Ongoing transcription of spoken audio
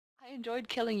I enjoyed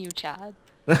killing you, Chad.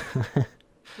 It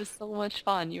was so much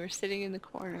fun. You were sitting in the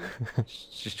corner.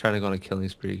 She's trying to go on a killing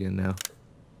spree again now.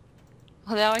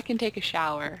 Well, now I can take a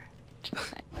shower.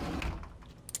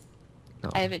 No,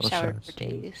 I haven't no showered showers. for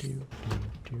days.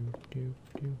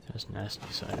 That's nasty,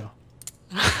 Cyto.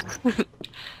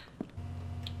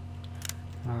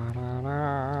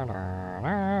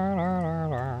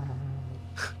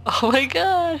 Oh my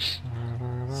gosh!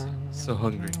 So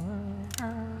hungry.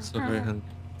 So very hungry.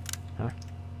 Huh?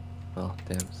 Oh,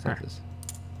 damn. It's not this.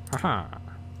 Haha.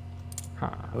 I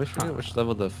always forget which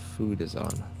level the food is on. I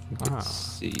think it's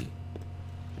C.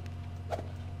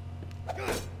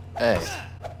 Hey.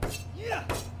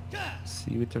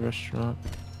 C with the restaurant.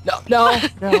 No, no,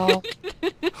 no.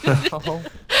 No.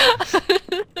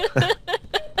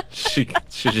 She's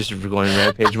just going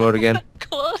rampage mode again.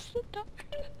 Close the door.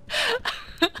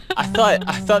 I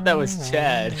thought that was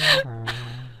Chad.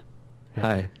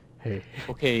 Hi. Hey,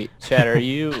 Okay, Chad, are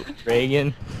you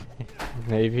Reagan?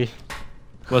 maybe.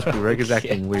 Must be Rick is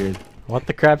acting weird. What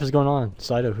the crap is going on?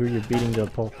 Cyto, who you're beating to a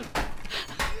pulp?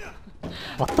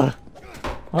 What the?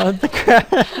 What the crap?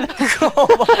 Oh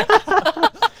my.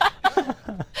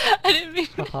 I didn't mean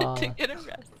to get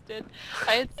arrested.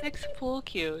 I had 6 pool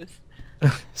cues.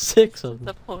 6 of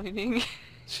them. Disappointing.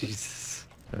 Jesus.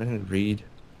 I didn't read.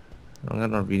 I don't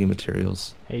got no reading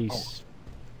materials. Hey,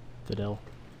 Fidel.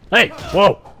 Hey!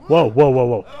 Whoa! Whoa, whoa, whoa,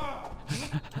 whoa.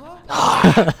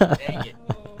 Dang it.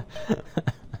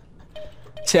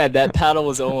 Chad, that paddle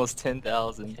was almost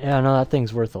 10,000. Yeah, no, that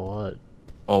thing's worth a lot.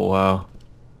 Oh, wow.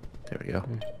 There we go.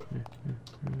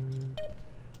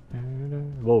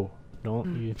 Whoa,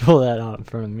 don't you pull that out in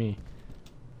front of me.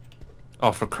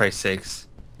 Oh, for Christ's sakes.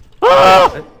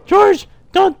 Ah! George!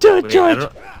 Don't do it, Wait, George!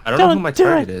 I don't know who Don't my do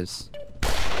target it. is.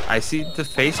 I see the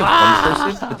face of one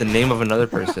person with the name of another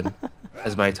person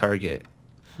as my target.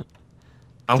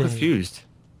 I'm Dang. confused.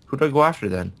 Who do I go after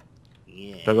then?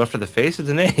 Do I go after the face or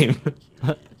the name?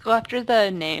 Go after the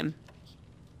name.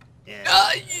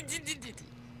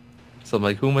 So I'm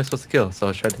like, who am I supposed to kill? So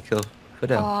I tried to kill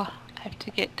Fidel. Oh, I have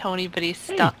to get Tony, but he's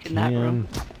stuck in that room.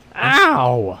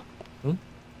 Ow! Hmm?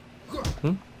 Hmm?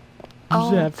 Who's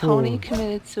Oh, that for? Tony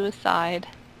committed suicide.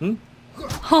 Hmm?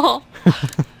 Oh,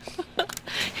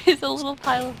 he's a little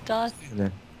pile of dust. Stay in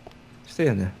there. Stay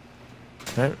in there.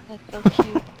 Right? That's so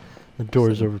cute. The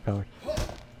door's overpowered.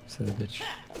 Son of a bitch.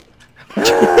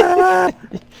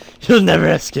 You'll never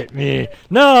escape me.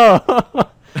 No!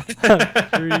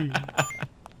 Free.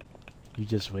 You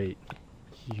just wait.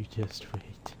 You just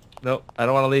wait. No, I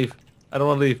don't want to leave. I don't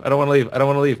want to leave. I don't want to leave. I don't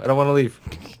want to leave. I don't want to leave.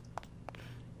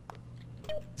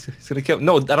 He's gonna kill.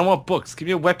 No, I don't want books. Give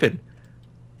me a weapon.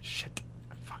 Shit.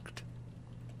 I'm fucked.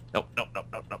 No, no, no,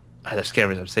 no, no. Ah, there's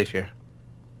cameras. I'm safe here.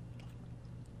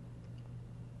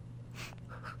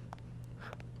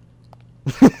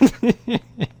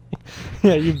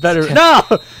 Yeah, you better. No!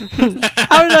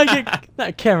 How did I get.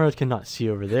 That camera cannot see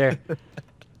over there.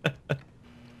 I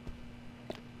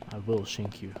will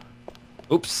shank you.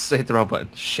 Oops, I hit the wrong button.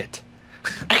 Shit.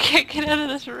 I can't get out of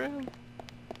this room.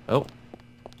 Oh.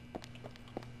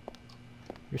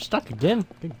 You're stuck again?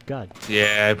 Good God.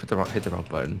 Yeah, I hit the wrong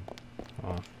button.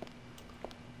 Oh.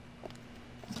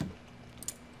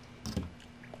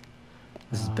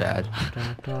 This is bad.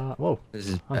 Whoa. This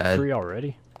is I'm bad. free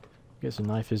already. Guess a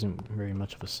knife isn't very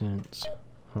much of a sense.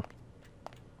 Huh.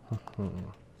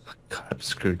 God, I'm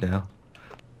screwed now.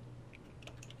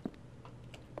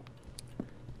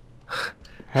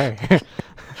 Hey.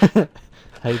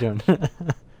 How you doing?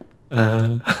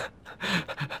 Uh,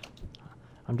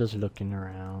 I'm just looking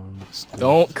around.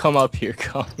 Don't come up here,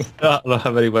 come. I don't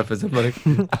have any weapons. I'm like,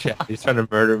 he's trying to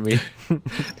murder me.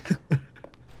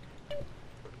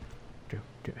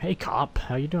 Hey, cop.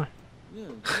 How you doing?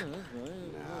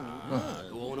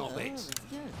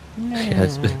 Yeah,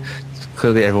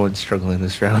 clearly everyone's struggling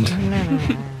this round.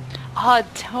 Oh,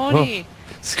 Tony.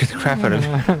 Scared the crap out of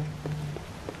me.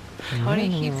 Tony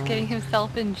keeps getting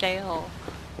himself in jail.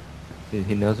 Dude,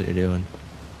 he knows what you're doing.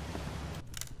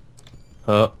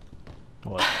 Oh.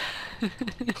 What?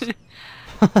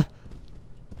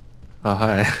 Oh,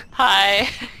 hi. Hi.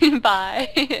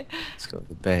 Bye. Let's go to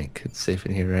the bank. It's safe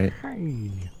in here, right? Hey.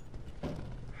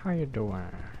 How you doing?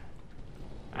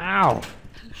 Ow!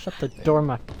 Shut the door in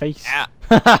my face.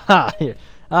 Ow. Here.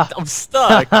 Ah. I'm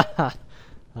stuck. Ah.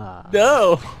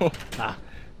 No. Ah.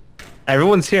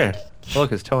 Everyone's here. Oh,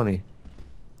 look, it's Tony.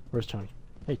 Where's Tony?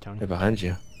 Hey, Tony. Right behind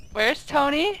you. Where's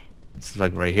Tony? It's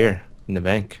like right here in the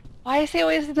bank. Why is he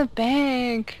always in the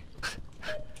bank?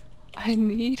 I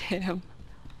need him.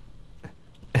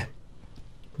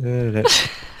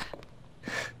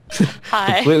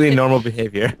 Hi. Completely normal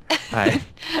behavior. Hi.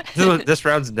 This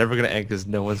round's never gonna end because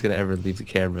no one's gonna ever leave the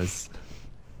cameras.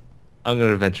 I'm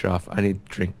gonna venture off. I need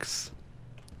drinks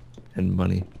and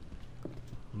money.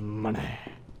 Money.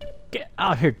 Get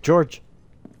out here, George.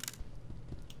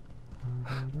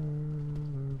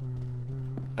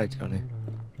 Hi, Tony.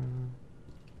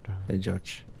 Hey,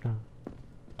 George.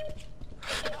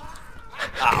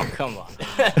 Oh, come on.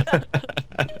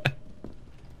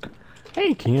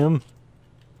 Hey, Kim.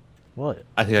 What?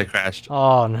 I think I crashed.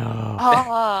 Oh no.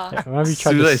 Aw. Why have you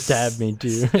tried Soon to as I stab me,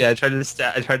 too? Yeah, I tried to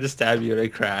stab you and I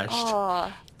crashed.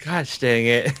 Aw. Gosh dang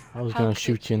it. I was How gonna could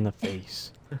shoot you in the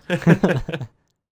face.